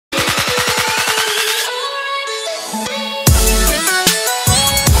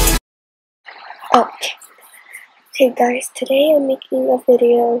Okay guys, today I'm making a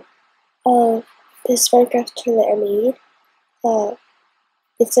video of this Minecraft toilet I made.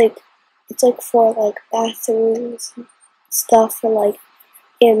 It's like for like bathrooms and stuff, for like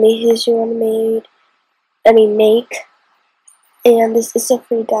animations you want to make. And this is a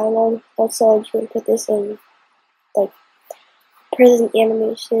free download. Also, you can put this in like prison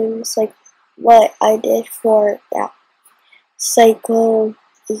animations, like what I did for that psycho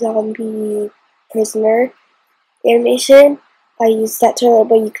zombie prisoner animation. I used that toilet,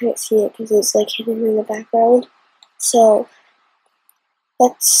 but you couldn't see it because it's like hidden in the background. So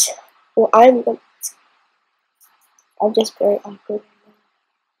that's well, I'm just very awkward right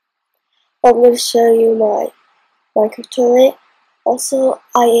now. I'm going to show you my Minecraft toilet. Also,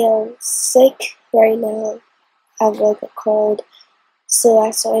 I am sick right now. I have like a cold, so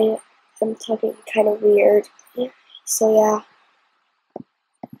that's why I'm talking kind of weird. So yeah,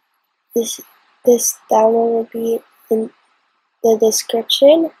 this download will be in the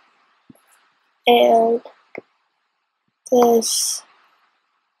description, and this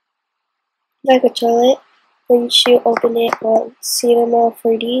Minecraft toilet, once you open it on CML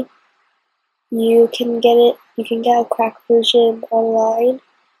 3D, you can get a cracked version online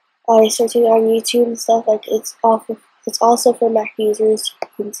by searching on YouTube and stuff. Like it's also for Mac users. You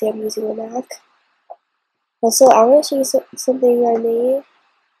can see I'm using a Mac. Also, I want to show you something I made.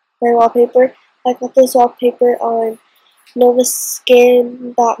 My wallpaper. I got this wallpaper on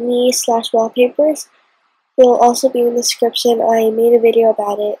novaskin.me/wallpapers. It will also be in the description. I made a video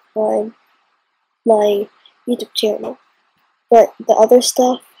about it on my YouTube channel. But the other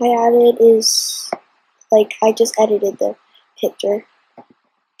stuff I added is, like, I just edited the picture.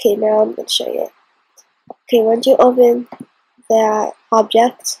 Okay, now I'm going to show you it. Okay, once you open that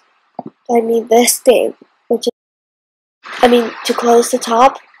object, I need this thing, to close the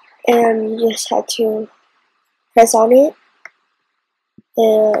top, and you just have to press on it,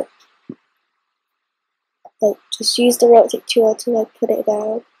 and, like, just use the rotate tool to, like, put it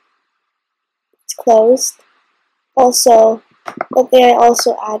down. It's closed. Also, one thing I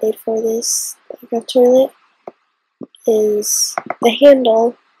also added for this toilet is the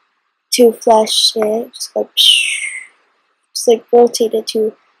handle to flush it, just like rotate it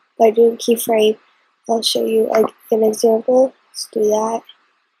to by doing keyframe. I'll show you like an example. Let's do that.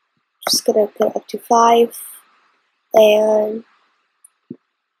 Just gonna put up to 5 and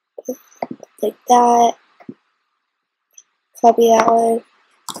like that. Copy that one.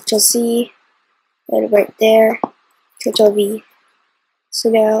 Control C, and right there, Control V. So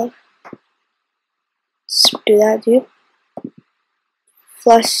now, just do that, dude.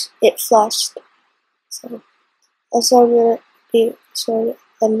 Flush it flushed. So also I'm gonna be showing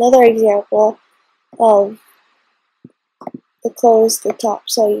another example of the close the top,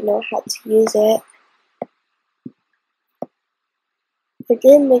 so you know how to use it. I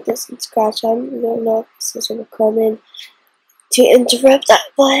didn't make this from scratch. I don't know if this is gonna come in to interrupt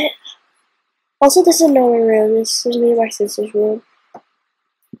that, but also this is another room. This is me and my sister's room.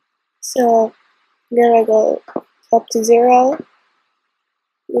 So then I go up to 0,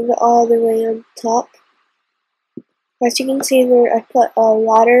 move it all the way on top. As you can see there, I put a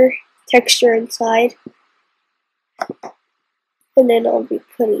water texture inside, and then I'll be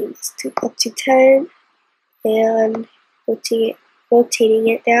putting this up to 10 and rotating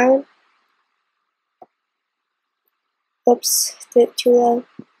it down. Oops, did it too low.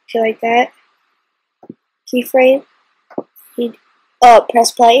 Okay, like that. Keyframe.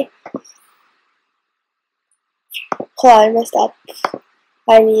 Press play. Hold on, I messed up.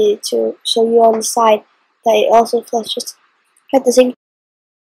 I needed to show you on the side that it also flushes at the same.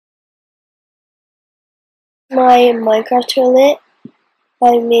 My Minecraft toilet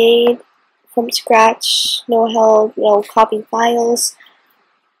I made from scratch, no help, no copying files,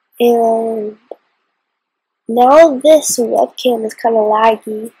 and now this webcam is kind of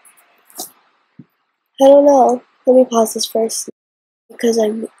laggy. I don't know. Let me pause this first because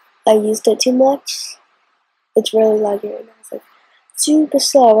I used it too much. It's really laggy right now. It's like super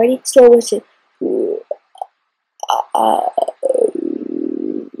slow. Ready? Slow motion.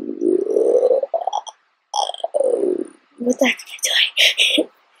 What the heck am I doing?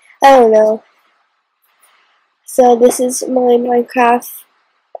 I don't know. So this is my Minecraft.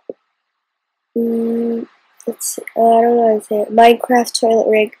 Let's see. I don't know how to say it. Minecraft toilet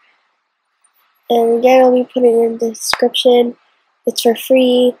rig. And again, I'll be putting it in the description. It's for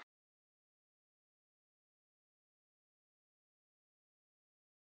free.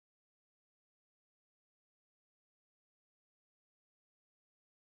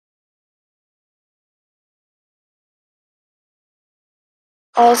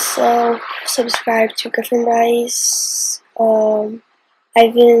 Also, subscribe to Griffin Rice. I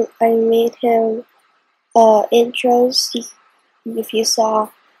made him intros. If you saw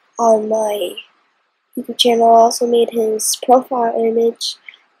on my YouTube channel, I also made his profile image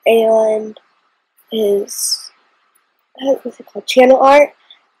and his what's it called, channel art.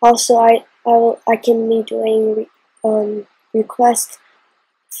 Also, I can be doing requests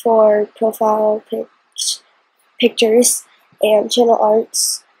for profile pictures and channel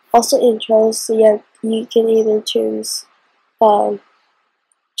arts, also intros. So yeah, you can either choose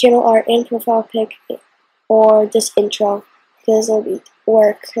channel art and profile pic or just intro, because it'll be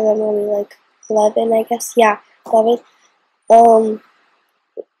work because I'm only like 11, I guess. Yeah, 11.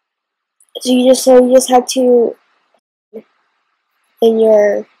 So you just have to, in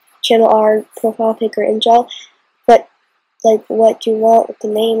your channel art, profile pic, or intro, but like what you want with the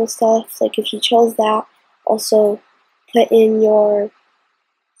name and stuff. Like if you chose that, also put in your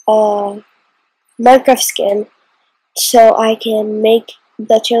Minecraft skin, so I can make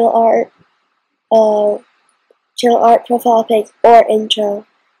the channel art, profile pic, or intro.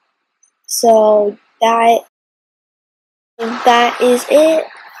 So that is it.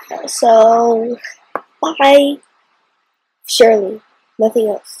 So bye. Surely, nothing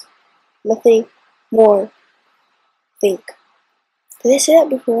else, nothing more. Think. Did I say that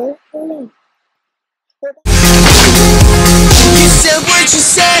before? I don't know. You said what you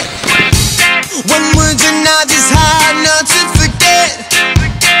said. When words are not just hard not to